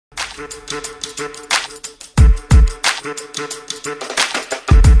Let's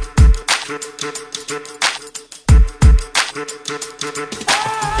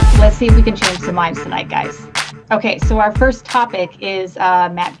see if we can change some minds tonight, guys. Okay, so our first topic is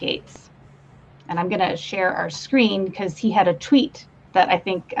Matt Gaetz. And I'm going to share our screen because he had a tweet that I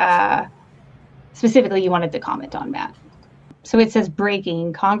think specifically you wanted to comment on, Matt. So it says,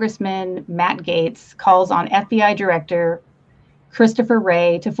 breaking, Congressman Matt Gaetz calls on FBI Director Christopher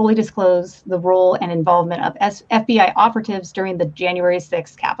Wray to fully disclose the role and involvement of FBI operatives during the January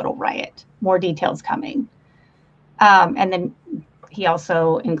 6th Capitol riot. More details coming. And then he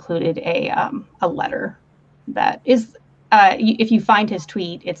also included a letter that is, if you find his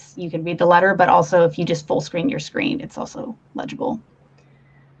tweet, you can read the letter, but also if you just full screen your screen, it's also legible.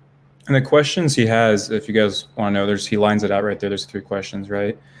 And the questions he has, if you guys want to know, he lines it out right there. There's 3 questions,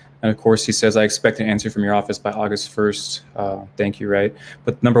 right? And of course, he says, I expect an answer from your office by August 1st. Thank you, right?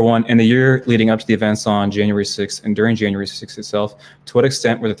 But number 1, in the year leading up to the events on January 6th and during January 6th itself, to what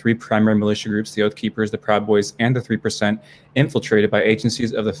extent were the 3 primary militia groups, the Oath Keepers, the Proud Boys, and the 3%, infiltrated by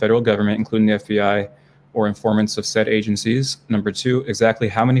agencies of the federal government, including the FBI, or informants of said agencies? Number 2, exactly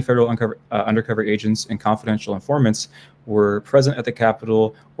how many federal undercover agents and confidential informants were present at the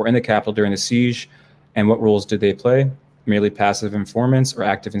Capitol or in the Capitol during the siege, and what roles did they play? Merely passive informants or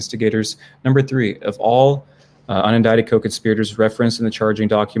active instigators? Number 3, of all unindicted co-conspirators referenced in the charging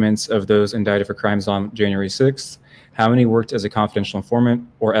documents of those indicted for crimes on January 6th, how many worked as a confidential informant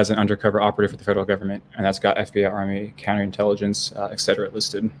or as an undercover operative for the federal government? And that's got FBI, Army, counterintelligence, et cetera,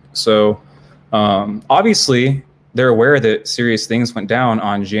 listed. So obviously, they're aware that serious things went down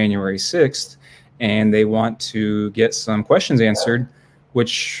on January 6th, and they want to get some questions answered,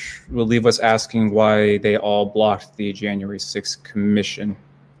 which will leave us asking why they all blocked the January 6th commission.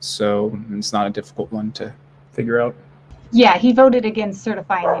 So it's not a difficult one to figure out. Yeah, he voted against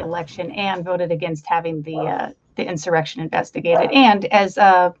certifying the election and voted against having the insurrection investigated. And as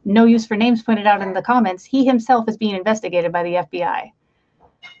No Use for Names pointed out in the comments, he himself is being investigated by the FBI.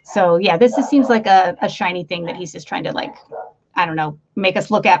 So yeah, this just seems like a shiny thing that he's just trying to, like, I don't know, make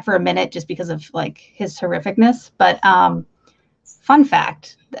us look at for a minute just because of like his horrificness. But fun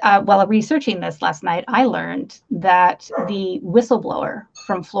fact, while researching this last night, I learned that the whistleblower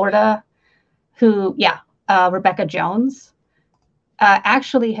from Florida, who, Rebecca Jones,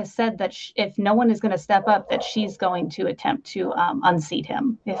 actually has said that if no one is going to step up, that she's going to attempt to unseat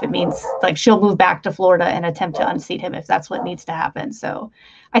him. If it means, like, she'll move back to Florida and attempt to unseat him if that's what needs to happen. So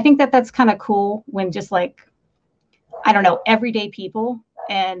I think that that's kind of cool when just, like, I don't know, everyday people,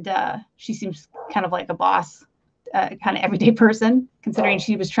 and she seems kind of like a boss, kind of everyday person, considering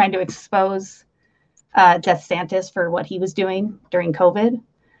she was trying to expose Jeff Santis for what he was doing during COVID.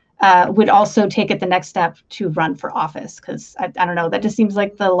 Would also take it the next step to run for office, because I don't know, that just seems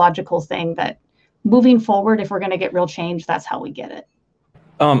like the logical thing, that moving forward, if we're going to get real change, that's how we get it.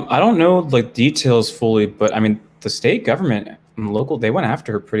 I don't know like details fully, but I mean, the state government and local, they went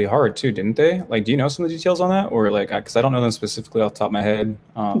after her pretty hard too, didn't they? Like, do you know some of the details on that, or like, because I don't know them specifically off the top of my head.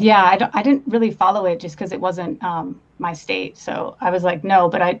 Yeah, I didn't really follow it just because it wasn't my state, so I was like, no,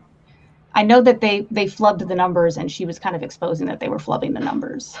 but I know that they flubbed the numbers, and she was kind of exposing that they were flubbing the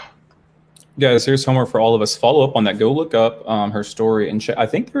numbers. Guys, here's homework for all of us. Follow up on that. Go look up her story, and I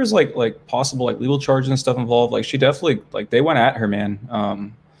think there's like possible like legal charges and stuff involved. Like, she definitely, like, they went at her, man.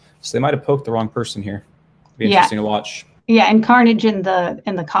 So they might have poked the wrong person here. Be interesting to watch. Yeah, and Carnage in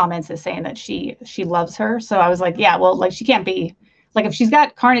the comments is saying that she loves her. So I was like, yeah, well, like, she can't be, like, if she's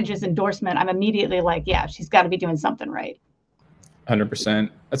got Carnage's endorsement, I'm immediately like, yeah, she's got to be doing something right. 100%.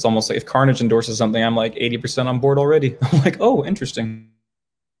 It's almost like if Carnage endorses something, I'm like 80% on board already. I'm like, oh, interesting.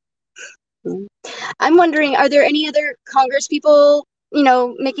 I'm wondering, are there any other Congress people, you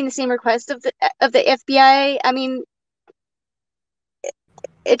know, making the same request of the FBI? I mean,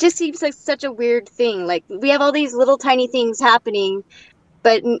 it just seems like such a weird thing. Like, we have all these little tiny things happening,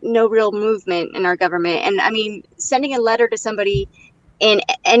 but no real movement in our government. And I mean, sending a letter to somebody in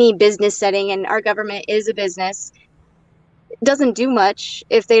any business setting, and our government is a business, doesn't do much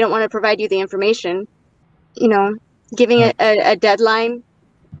if they don't want to provide you the information. You know, giving a deadline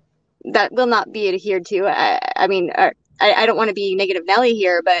that will not be adhered to. I mean, I don't want to be negative Nelly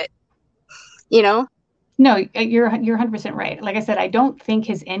here, but, you know. No, you're 100% right. Like I said, I don't think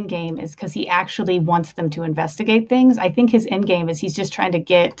his end game is because he actually wants them to investigate things. I think his end game is he's just trying to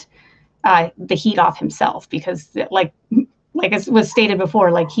get the heat off himself, because like it was stated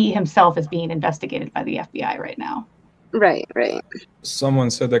before, like, he himself is being investigated by the FBI right now. Right.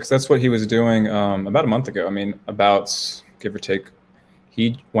 Someone said that because that's what he was doing about a month ago. I mean, about, give or take,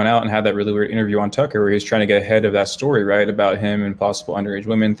 he went out and had that really weird interview on Tucker where he was trying to get ahead of that story, right, about him and possible underage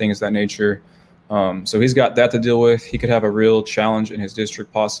women, things of that nature. So he's got that to deal with. He could have a real challenge in his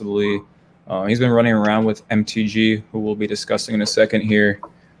district, possibly. He's been running around with MTG, who we'll be discussing in a second here.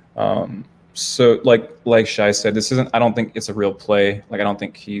 So like Shai said, this isn't, I don't think it's a real play. Like, I don't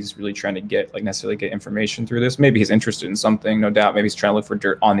think he's really trying to get, like, necessarily get information through this. Maybe he's interested in something, no doubt. Maybe he's trying to look for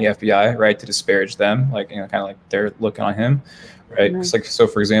dirt on the FBI, right, to disparage them, like, you know, kind of like they're looking on him, right? It's like, so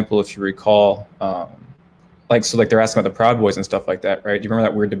for example, if you recall, like they're asking about the Proud Boys and stuff like that, right? Do you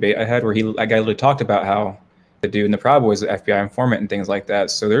remember that weird debate I had where that guy literally talked about how the dude in the Proud Boys, the FBI informant and things like that.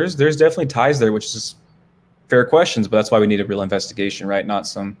 So there's definitely ties there, which is fair questions, but that's why we need a real investigation, right? Not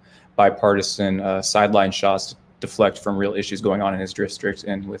some bipartisan sideline shots to deflect from real issues going on in his district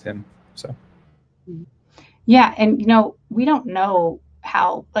and with him. So yeah, and you know, we don't know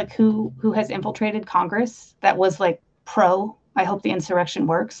how, like, who has infiltrated Congress that was like pro I hope the insurrection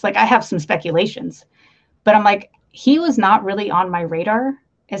works. Like, I have some speculations, but I'm like, he was not really on my radar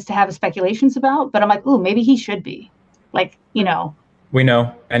as to have speculations about, but I'm like, ooh, maybe he should be. Like, you know. We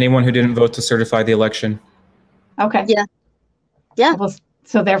know anyone who didn't vote to certify the election. Okay. Yeah. Yeah. Well,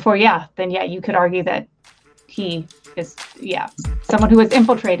 so therefore, yeah, then yeah, you could argue that he is, yeah, someone who was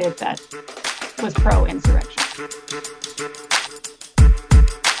infiltrated that was pro-insurrection.